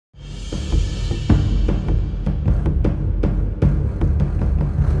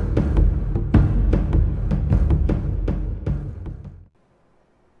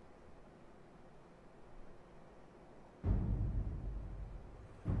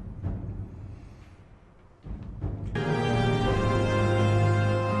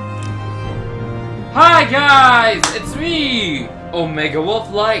Hi guys, it's me, Omega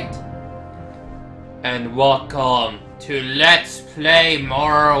Wolf Light, and welcome to Let's Play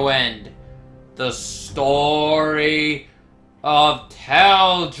Morrowind, the story of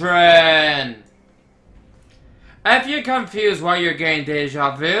Teldryn. If you're confused why you're getting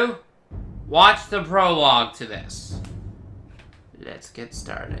deja vu, watch the prologue to this. Let's get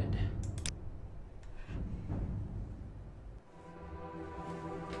started.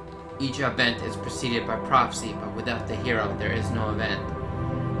 Each event is preceded by prophecy, but without the hero, there is no event.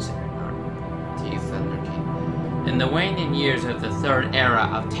 In the waning years of the Third Era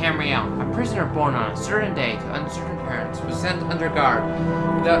of Tamriel, a prisoner born on a certain day to uncertain parents was sent under guard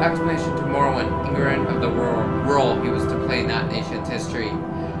without explanation to Morrowind, ignorant of the role he was to play in that nation's history.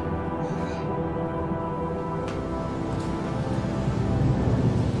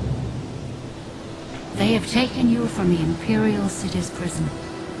 They have taken you from the Imperial City's prison.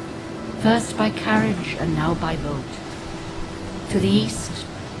 First by carriage and now by boat. To the east,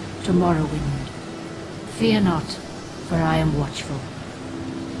 to Morrowind. Fear not, for I am watchful.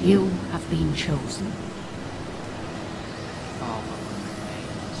 You have been chosen.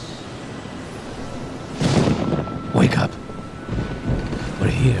 Wake up. We're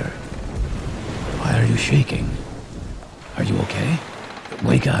here. Why are you shaking? Are you okay?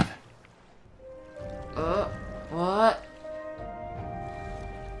 Wake up. What?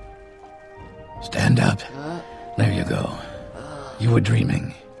 Stand up. There you go. You were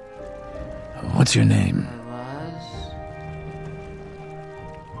dreaming. What's your name?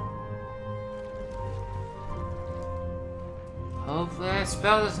 Hopefully I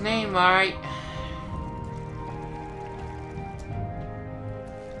spelled his name right.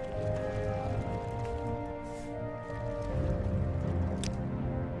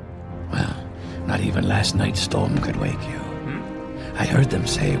 Well, not even last night's storm could wake you. I heard them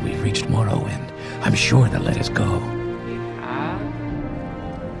say we've reached Morrowind. I'm sure they'll let us go.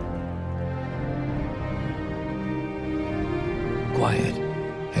 Quiet.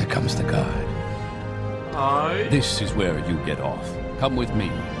 Here comes the guard. Hi. This is where you get off. Come with me.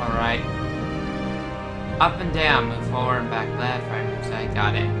 Alright. Up and down, move forward and back left, right, side,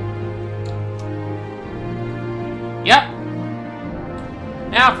 got it. Yep.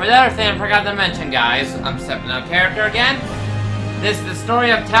 Now, for the other thing I forgot to mention, guys, I'm stepping out of character again. This is the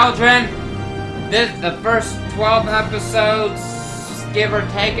story of Teldryn. The first 12 episodes, give or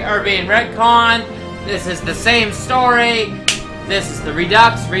take, are being retconned. This is the same story. This is the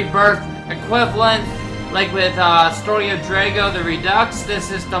Redux, Rebirth equivalent. Like with Story of Drago, the Redux,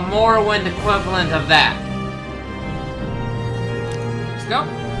 this is the Morrowind equivalent of that. Let's go.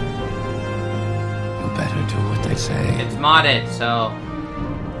 You better do what they say. It's modded, so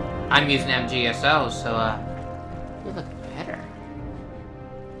I'm using MGSO, so you look better.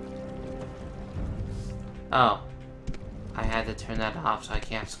 Oh, I had to turn that off, so I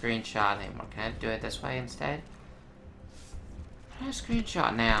can't screenshot anymore. Can I do it this way instead? How do I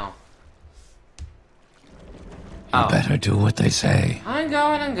screenshot now? You better do what they say. I'm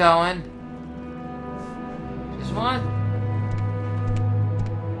going. Just one.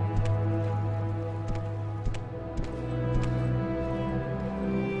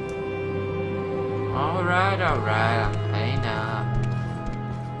 Alright, I'm playing up.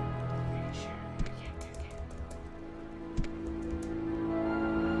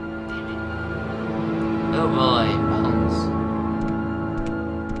 Oh boy, bones.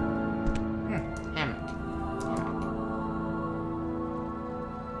 Hammock.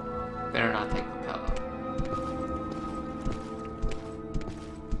 Better not take the pillow.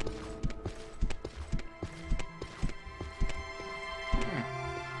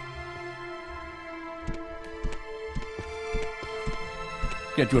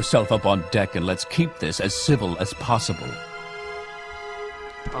 Get yourself up on deck and let's keep this as civil as possible.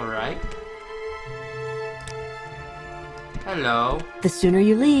 Alright. Hello. The sooner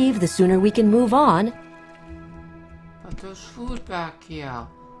you leave, the sooner we can move on. But there's food back here.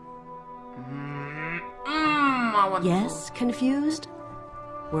 I want Yes, confused?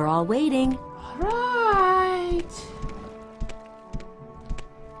 We're all waiting. Alright.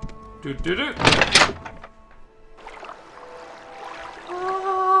 Do.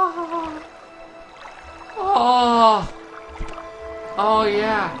 Oh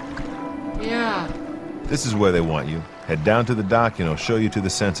yeah. This is where they want you. Head down to the dock and I'll show you to the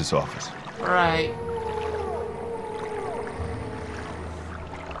census office. Right.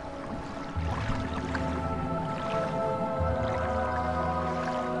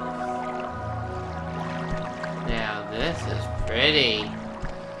 Now this is pretty.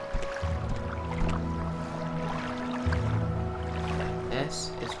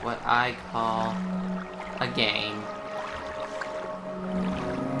 This is what what I call a game.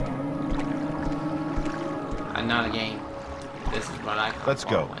 Not a game. This is what I call Let's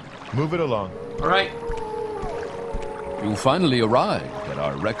go. Morrowind. Move it along. Alright. You finally arrived, but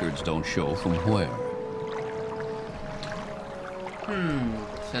our records don't show from where.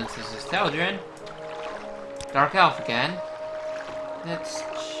 Since this is Teldryn, Dark Elf again, let's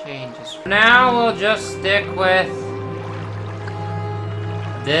change this. For now, we'll just stick with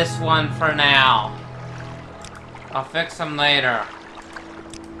this one for now. I'll fix them later.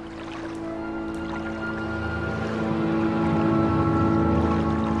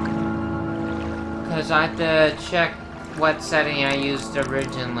 Because I have to check what setting I used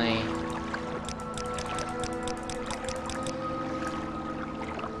originally.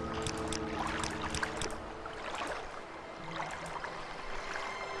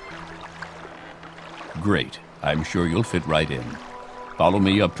 Great. I'm sure you'll fit right in. Follow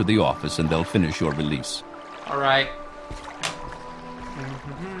me up to the office and they'll finish your release. Alright.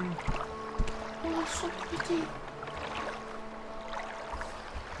 Oh, so pretty.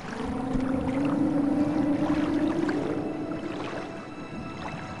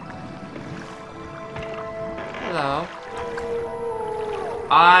 Hello.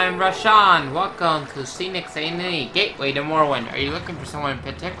 I'm Rashan. Welcome to Scenic A&E, Gateway to Morrowind. Are you looking for someone in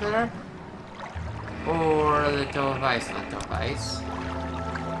particular? Or Little Vice?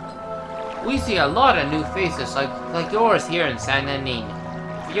 We see a lot of new faces like yours here in San Anin.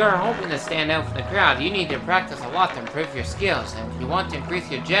 If you're hoping to stand out from the crowd, you need to practice a lot to improve your skills, and if you want to increase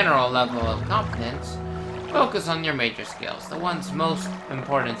your general level of confidence, focus on your major skills, the ones most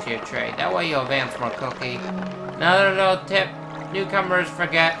important to your trade. That way you'll advance more quickly. Another little tip, newcomers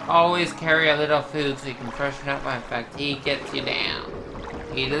forget, always carry a little food so you can freshen up when fatigue gets you down.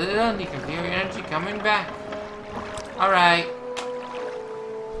 Eat a little and you can feel your energy coming back. Alright.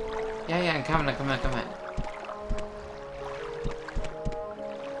 Yeah, I'm coming.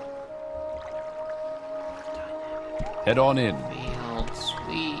 Head on in. Field,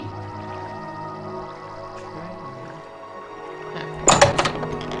 sweet.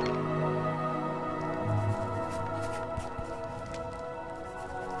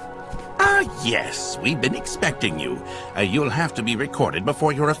 Yes, we've been expecting you. You'll have to be recorded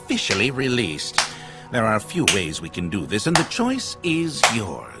before you're officially released. There are a few ways we can do this, and the choice is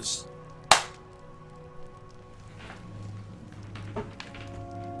yours.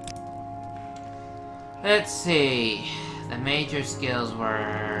 Let's see. The major skills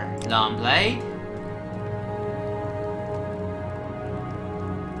were Long Blade,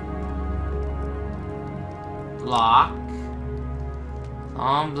 Block,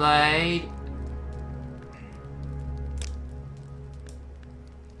 Long Blade,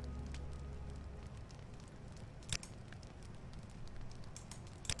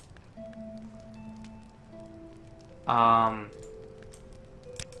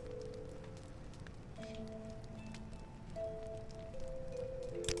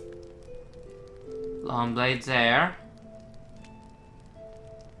 Long Blade's there.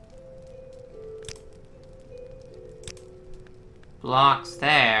 Block's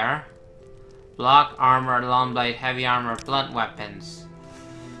there. Block, armor, long blade, heavy armor, blunt weapons.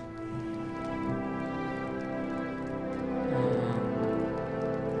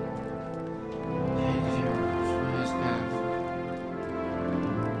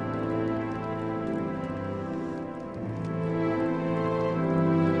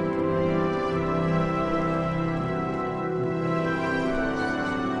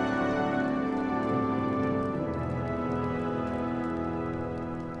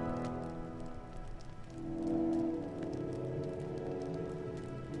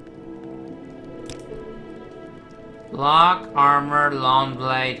 Block, armor, long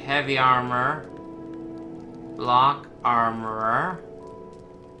blade, heavy armor. Block, armorer.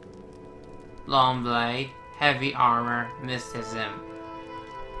 Long blade, heavy armor, mysticism.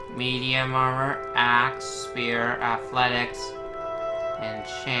 Medium armor, axe, spear, athletics,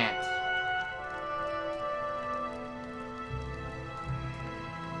 enchant.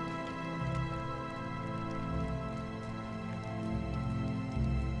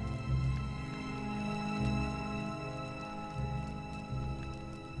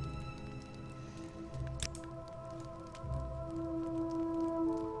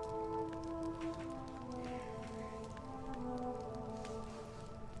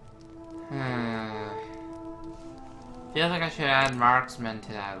 Feels like I should add marksman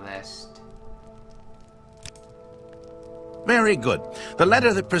to that list. Very good. The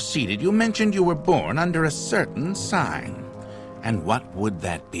letter that preceded you mentioned you were born under a certain sign. And what would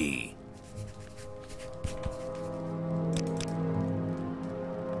that be?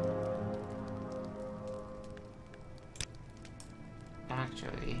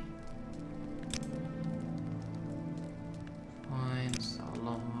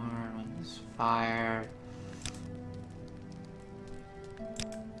 fire.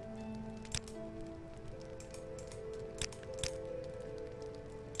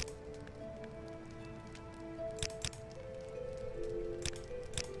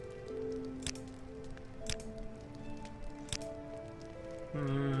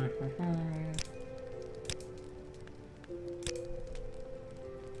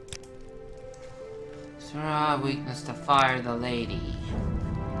 Weakness to fire the lady.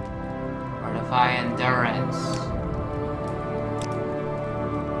 Fortify endurance.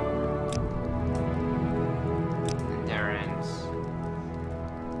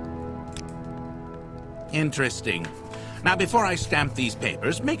 Interesting. Now, before I stamp these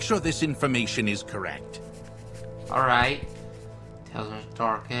papers, make sure this information is correct. Alright. Teldryn's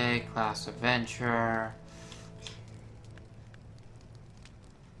Dark Egg, Class Adventure.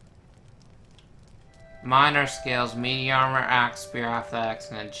 Minor skills, medium armor, axe, spear, athletics,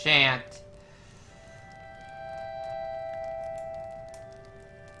 and enchant.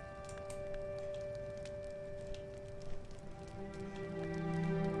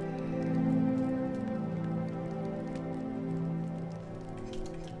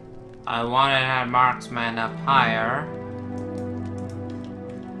 I wanted to have marksman up higher.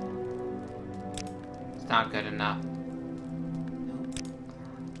 It's not good enough.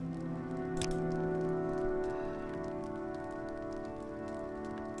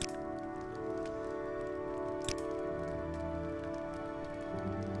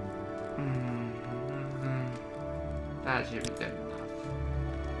 That should be good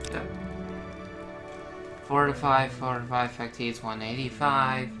enough. Yep. Fortify, effectives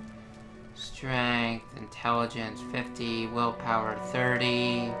 185. Strength, intelligence 50, willpower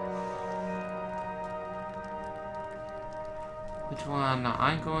 30. Which one?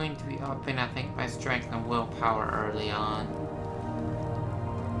 I'm going to be upping, I think, my strength and willpower early on.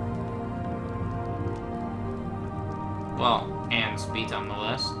 Well, and speed's on the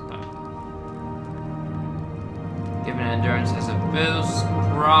list, but given endurance as a boost,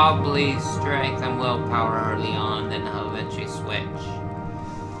 probably strength and willpower early on, then I'll eventually switch.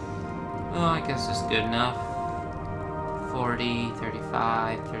 Well, I guess it's good enough. 40,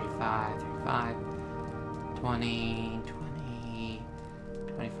 35, 35, 35, 20, 20,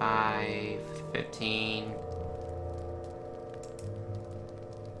 25, 15.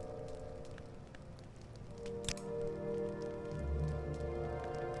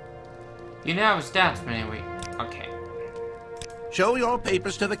 You now have stats, but anyway. Okay. Show your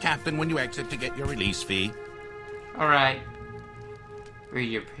papers to the captain when you exit to get your release fee. Alright. Read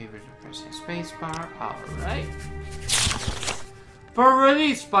your papers with pressing spacebar. Alright. For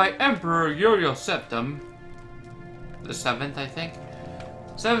release by Emperor Uriel Septim, the 7th, I think.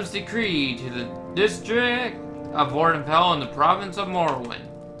 7th decree to the district of Wardenfell in the province of Morrowind.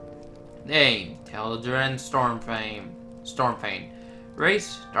 Name, Teldryn Stormfang.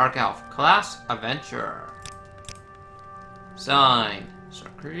 Race, Dark Elf. Class, Adventurer. Sign,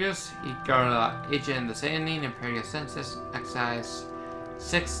 Sarkrius, Agent of the Sanding, Imperial Census, Excise,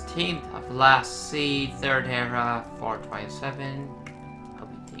 16th of Last Seed, 3rd Era, 427. I'll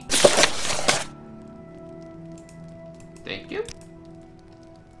be taking. Thank you.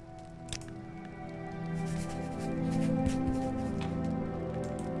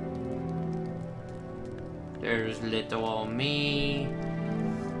 There's little old me.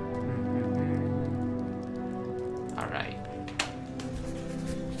 Alright.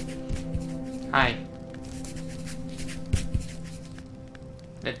 Hi.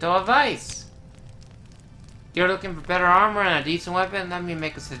 Little advice. You're looking for better armor and a decent weapon? Let me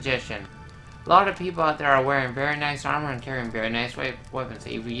make a suggestion. A lot of people out there are wearing very nice armor and carrying very nice weapons.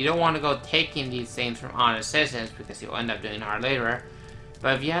 You don't want to go taking these things from honest citizens because you'll end up doing hard later.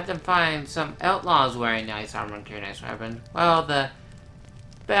 But if you have to find some outlaws wearing nice armor and carrying nice weapons, well, the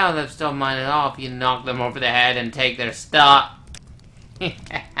bailiffs don't mind at all if you knock them over the head and take their stuff.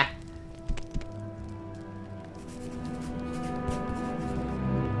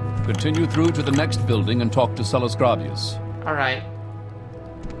 Continue through to the next building and talk to Salasgravius. Alright.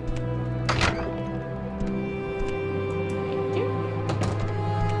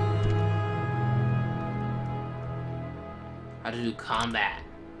 How to do combat.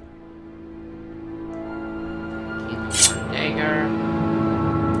 Kingdom Dagger.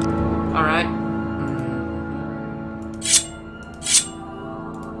 Alright.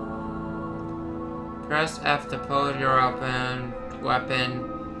 Press F to pull your weapon.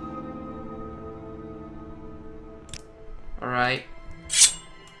 Alright.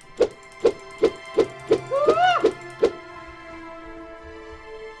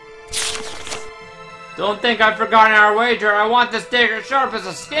 Don't think I've forgotten our wager. I want this dagger sharp as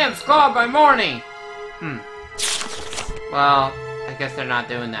a scamp's claw by morning. Well, I guess they're not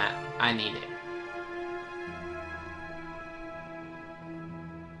doing that. I need it.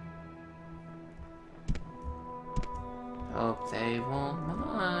 Hope they won't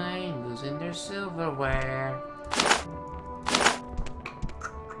mind losing their silverware.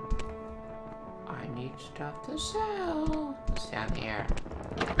 I need stuff to sell. What's down here?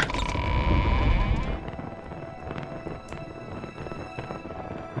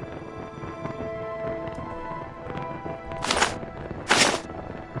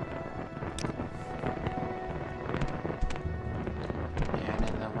 And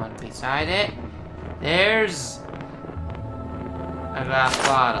then the one beside it, there's a glass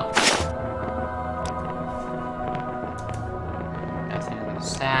bottle. Nothing in the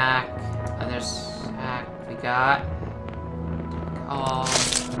sack. Other sack we got. All.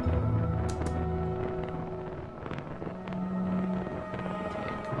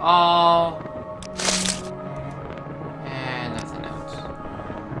 Take all. And nothing else.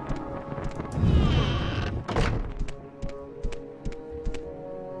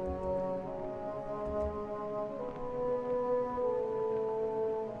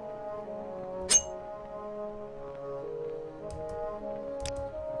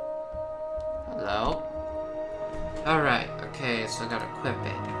 Hello? Alright, okay, so I gotta equip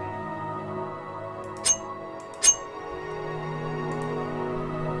it.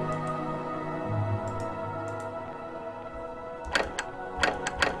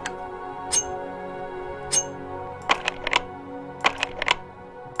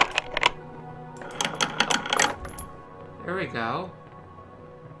 There we go.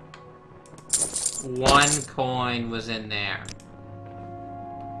 1 coin was in there.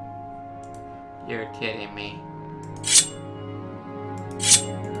 You're kidding me.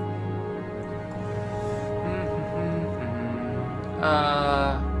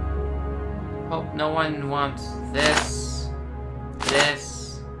 Hope no one wants this,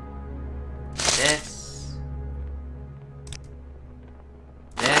 this, this,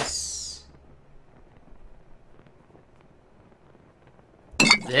 this,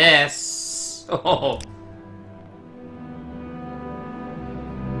 this. Oh.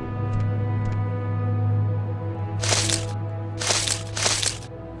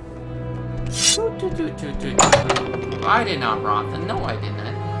 I did not rob them. No, I didn't.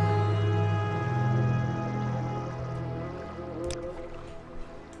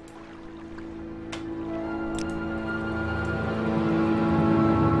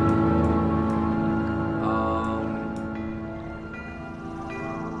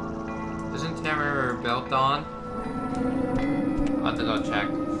 Isn't Tamara built on? I'll have to go check.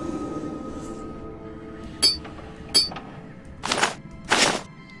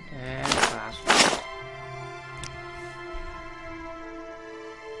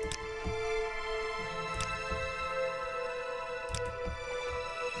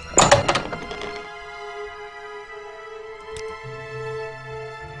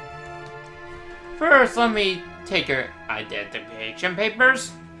 First, let me take your identification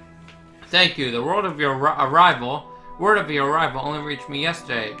papers. Thank you. The word of your arrival only reached me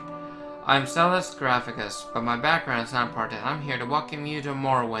yesterday. I'm Celis Graphicus, but my background is not important. I'm here to welcome you to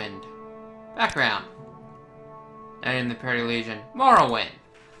Morrowind. Background. I am the Imperial Legion. Morrowind.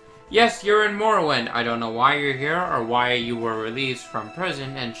 Yes, you're in Morrowind. I don't know why you're here or why you were released from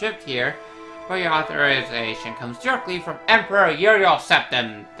prison and shipped here, but your authorization comes directly from Emperor Uriel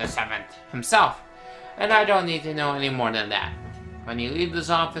Septim VII himself. And I don't need to know any more than that. When you leave this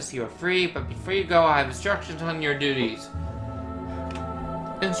office, you are free, but before you go, I have instructions on your duties.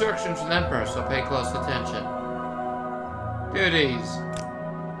 Instructions from the Emperor, so pay close attention. Duties.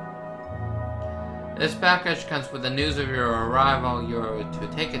 This package comes with the news of your arrival. You're to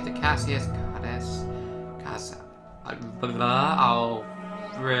take it to Cassius Goddess Casa. I'll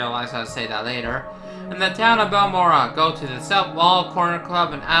realize how to say that later. In the town of Belmora, go to the South Wall Corner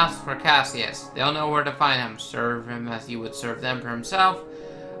Club and ask for Cassius. They'll know where to find him. Serve him as you would serve the Emperor himself.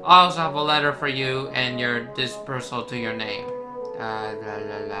 I also have a letter for you and your dispersal to your name. Go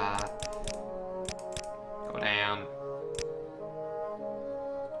down.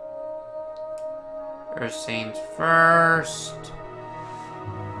 Earth Saints first.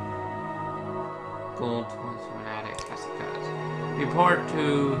 Gold fanatic. Report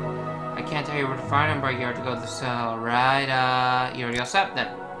to. I can't tell you where to find him, but you have to go to the cell, right? Uriel Septim.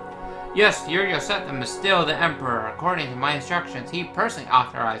 Yes, Uriel Septim is still the Emperor. According to my instructions, he personally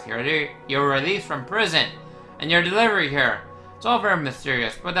authorized your release from prison and your delivery here. It's all very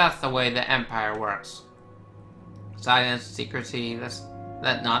mysterious, but that's the way the Empire works. Silence, secrecy,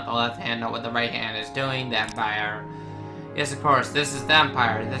 let not the left hand know what the right hand is doing. The Empire. Yes, of course, this is the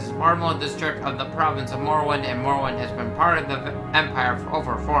Empire. This is Morrowind district of the province of Morrowind, and Morrowind has been part of the Empire for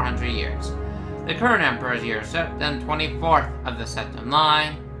over 400 years. The current Emperor is your Septim 24th of the Septim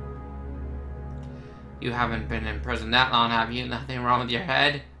line. You haven't been in prison that long, have you? Nothing wrong with your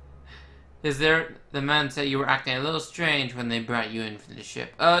head? Is there... The men said you were acting a little strange when they brought you in for the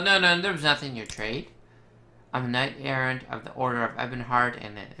ship. Oh, no, there was nothing in your trade. I'm a knight-errant of the Order of Ebonheart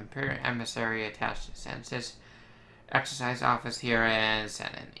and an Imperial emissary attached to Census Exercise Office here in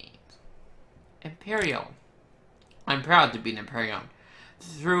Sanani. Imperial. I'm proud to be an Imperial.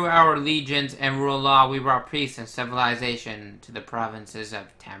 Through our legions and rule law, we brought peace and civilization to the provinces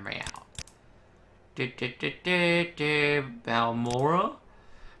of Tamriel. Balmora?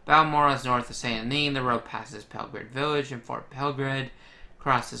 Balmora is north of Saint Anin. The road passes Pelgrid Village and Fort Pelgrid,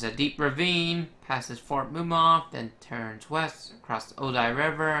 crosses a deep ravine, passes Fort Mumoth, then turns west across the Odai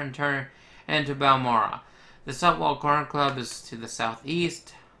River and turn into Balmora. The Saltwall Corner Club is to the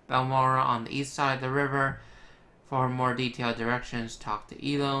southeast. Balmora on the east side of the river. For more detailed directions, talk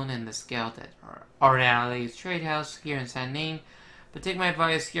to Elon and the Scout at Ornali's Trade House here in Sanin. But take my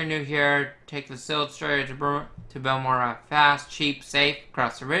advice, you're new here, take the Silt Straight to Balmora. Fast, cheap, safe,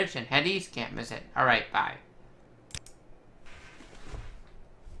 cross the ridge, and head east, can't miss it. Alright, bye.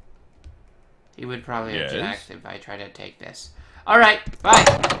 He would probably object if I tried to take this. Alright, bye.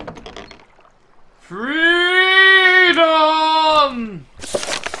 Freedom!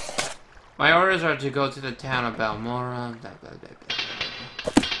 My orders are to go to the town of Balmora. Blah, blah, blah, blah.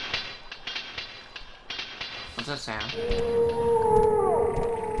 What's that sound?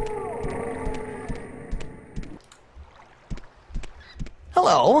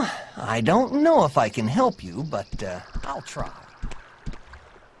 Hello. I don't know if I can help you, but I'll try.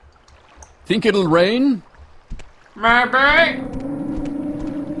 Think it'll rain? Maybe.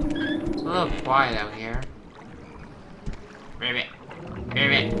 It's a little quiet out here. Maybe.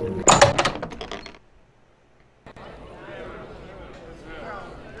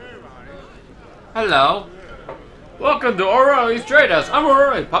 Hello. Welcome to O'Reilly's Trade House. I'm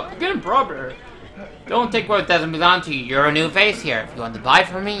O'Reilly. Get him proper. Don't take what doesn't belong to you. You're a new face here. If you want to buy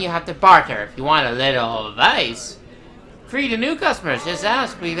from me, you have to barter. If you want a little advice, free to new customers. Just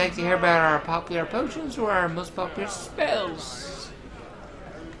ask. We'd like to hear about our popular potions or our most popular spells.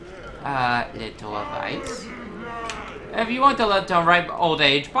 Little advice. If you want to live to a ripe old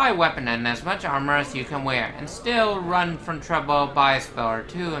age, buy a weapon and as much armor as you can wear, and still run from trouble, buy a spell or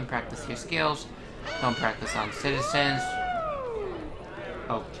two and practice your skills. Don't practice on citizens.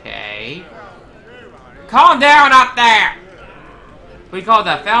 Okay. Calm down up there! We call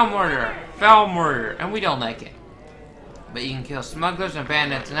that foul murder, and we don't like it. But you can kill smugglers and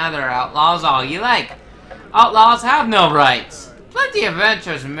bandits and other outlaws all you like. Outlaws have no rights. Plenty of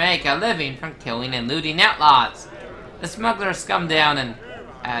adventurers make a living from killing and looting outlaws. The smugglers scum down and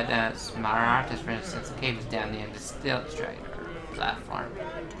add smart artists, for instance. The cave is down the end of the Stilt Strider platform.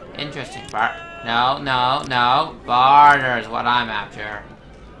 Interesting part. No. Barter is what I'm after.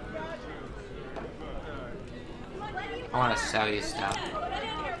 I want to sell you stuff.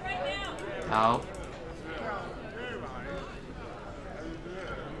 No.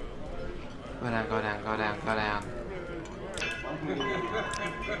 Go down.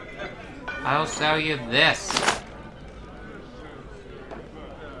 I'll sell you this.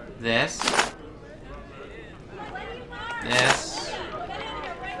 This.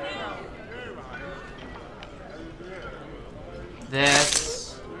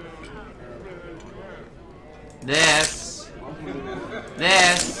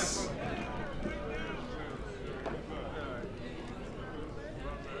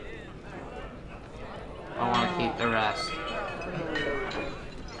 I want to keep the rest.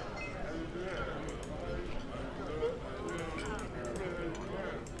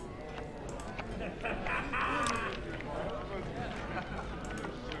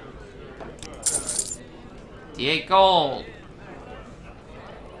 D8 gold.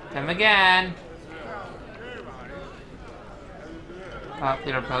 Come again.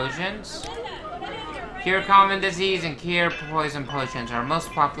 Popular potions. Cure common disease and cure poison potions are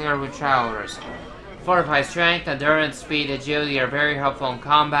most popular with travelers. Fortified strength, endurance, speed, agility are very helpful in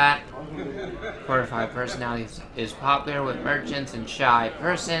combat. Fortified personality is popular with merchants and shy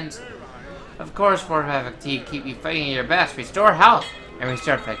persons. Of course, fortified fatigue keep you fighting at your best. Restore health and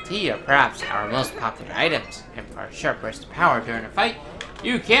restore fatigue are perhaps our most popular items. And for a sharp burst of power during a fight,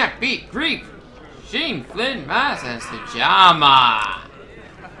 you can't beat Grief, Sheen, Flynn, Mass, and Stajama.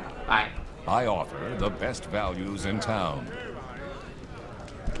 Bye. I offer the best values in town.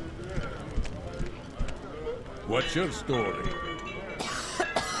 What's your story?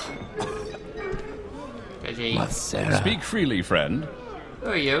 Sarah. Speak freely, friend. Who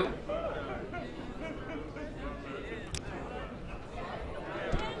are you?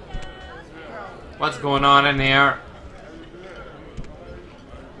 What's going on in here?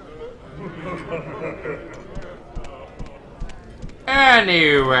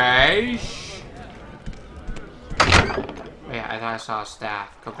 Anyways. Wait, I thought I saw a staff.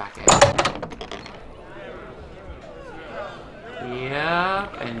 Go back in.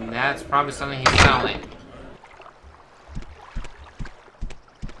 Yep, and that's probably something he's selling.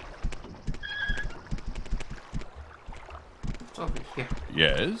 What's over here?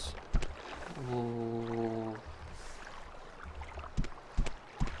 Yes? Ooh.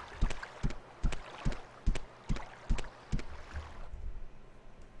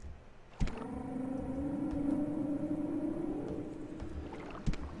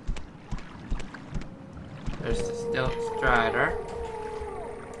 There's the Stilt Strider.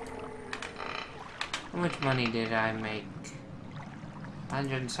 How much money did I make?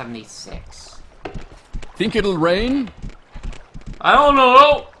 176. Think it'll rain? I don't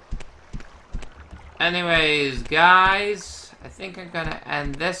know! Anyways, guys, I think I'm gonna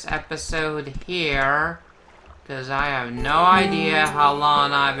end this episode here, because I have no idea how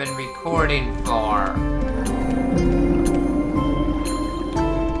long I've been recording for.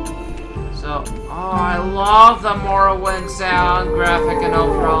 So, oh, I love the Morrowind sound, graphic, and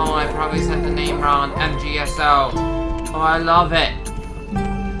overall. I probably said the name wrong, MGSO. Oh, I love it.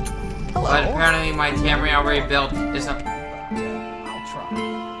 Hello. But apparently my camera rebuilt isn't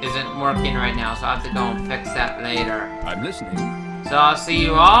working right now, so I have to go and fix that later. I'm listening. So I'll see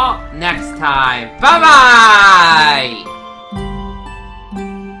you all next time. Bye-bye!